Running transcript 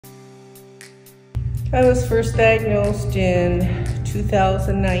I was first diagnosed in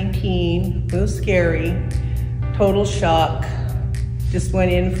 2019. It was scary, total shock. Just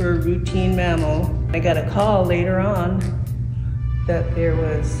went in for a routine mammo. I got a call later on that there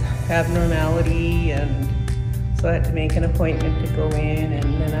was abnormality, and so I had to make an appointment to go in,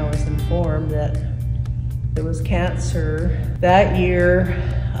 and then I was informed that there was cancer. That year,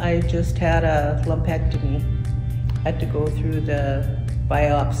 I just had a lumpectomy. Had to go through the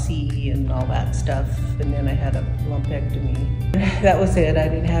biopsy and all that stuff, and then I had a lumpectomy. That was it. I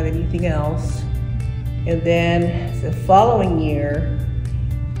didn't have anything else. And then the following year,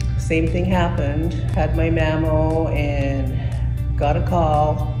 same thing happened. Had my mammo and got a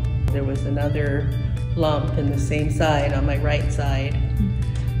call. There was another lump in the same side, on my right side.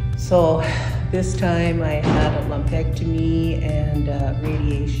 So this time I had a lumpectomy and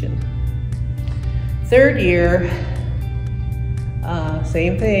radiation. Third year,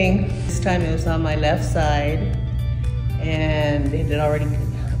 same thing. This time it was on my left side, and it had already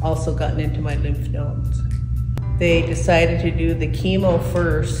also gotten into my lymph nodes. They decided to do the chemo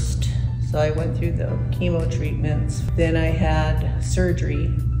first, so I went through the chemo treatments. Then I had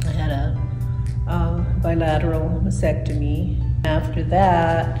surgery. I had a bilateral mastectomy. After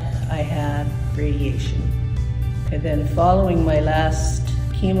that, I had radiation. And then following my last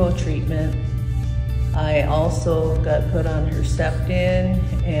chemo treatment, I also got put on Herceptin,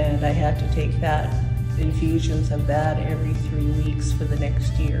 and I had to take that, infusions of that every 3 weeks for the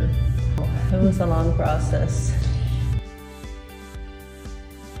next year. It was a long process.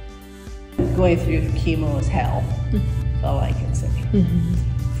 Going through chemo is hell, that's all I can say.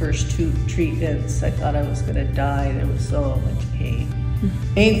 First 2 treatments, I thought I was gonna die. There was so much pain.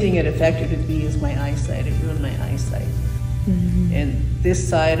 Main thing it affected with me is my eyesight. It ruined my eyesight. And this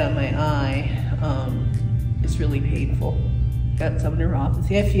side on my eye is really painful. Got some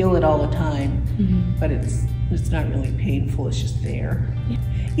neuropathy. I feel it all the time, but it's not really painful. It's just there.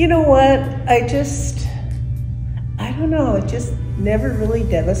 You know what? I don't know. It just never really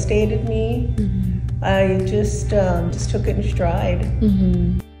devastated me. I just took it in stride.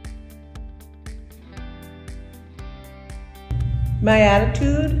 My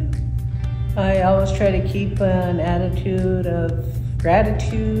attitude, I always try to keep an attitude of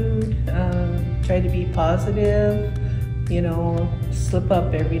gratitude, try to be positive, you know, slip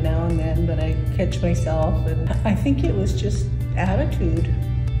up every now and then, but I catch myself, and I think it was just attitude.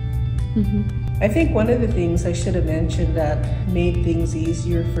 I think one of the things I should have mentioned that made things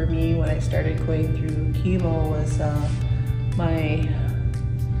easier for me when I started going through chemo was my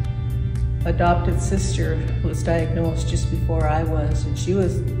adopted sister was diagnosed just before I was, and she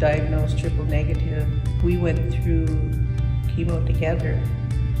was diagnosed triple negative. We went through chemo together.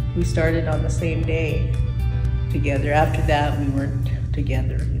 We started on the same day together. After that, we weren't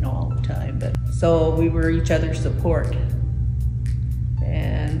together, you know, all the time, but so we were each other's support.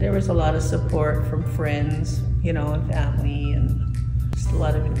 And there was a lot of support from friends, you know, and family, and just a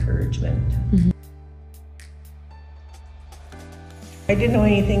lot of encouragement. I didn't know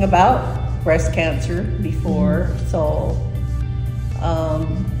anything about breast cancer before, so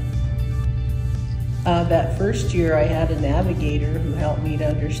that first year I had a navigator who helped me to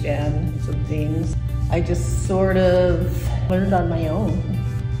understand some things. I just sort of learned on my own.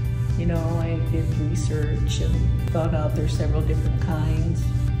 You know, I did research and found out there's several different kinds.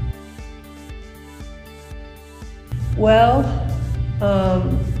 Well,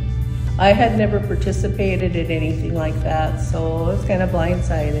 I had never participated in anything like that, so I was kind of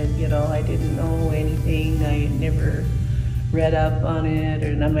blindsided, you know. I didn't know anything. I never read up on it,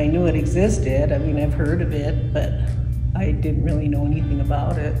 and I knew it existed. I mean, I've heard of it, but I didn't really know anything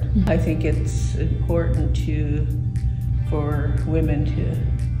about it. I think it's important for women to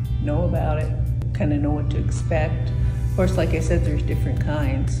know about it, kind of know what to expect. Of course, like I said, there's different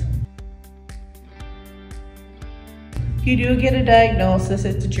kinds. If you do get a diagnosis,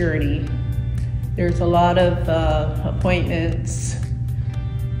 it's a journey. There's a lot of appointments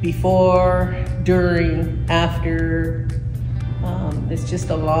before, during, after. It's just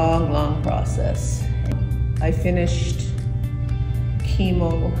a long, long process. I finished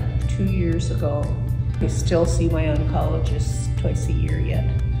chemo 2 years ago. I still see my oncologist twice a year yet.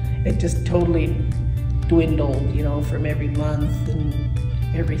 It just totally dwindled, you know, from every month and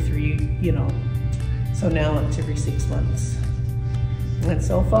every 3, you know. So now it's every 6 months. And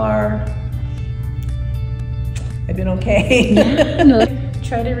so far, I've been okay.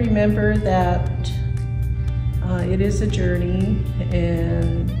 Try to remember that it is a journey,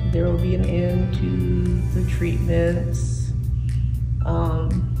 and there will be an end to the treatments.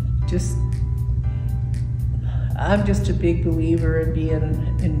 I'm just a big believer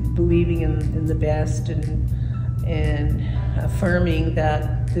in believing in the best and affirming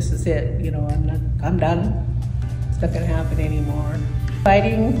that this is it. You know, I'm done. It's not going to happen anymore.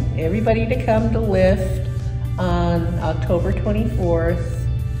 Inviting everybody to come to LIFTT on October 24th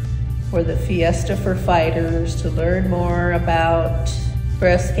for the Fiesta for Fighters, to learn more about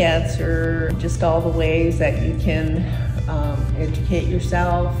breast cancer, just all the ways that you can educate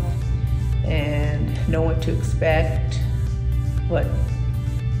yourself and know what to expect, what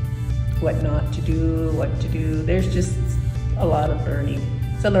not to do, what to do. There's just a lot of learning.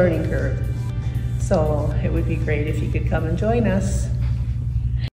 It's a learning curve. So it would be great if you could come and join us.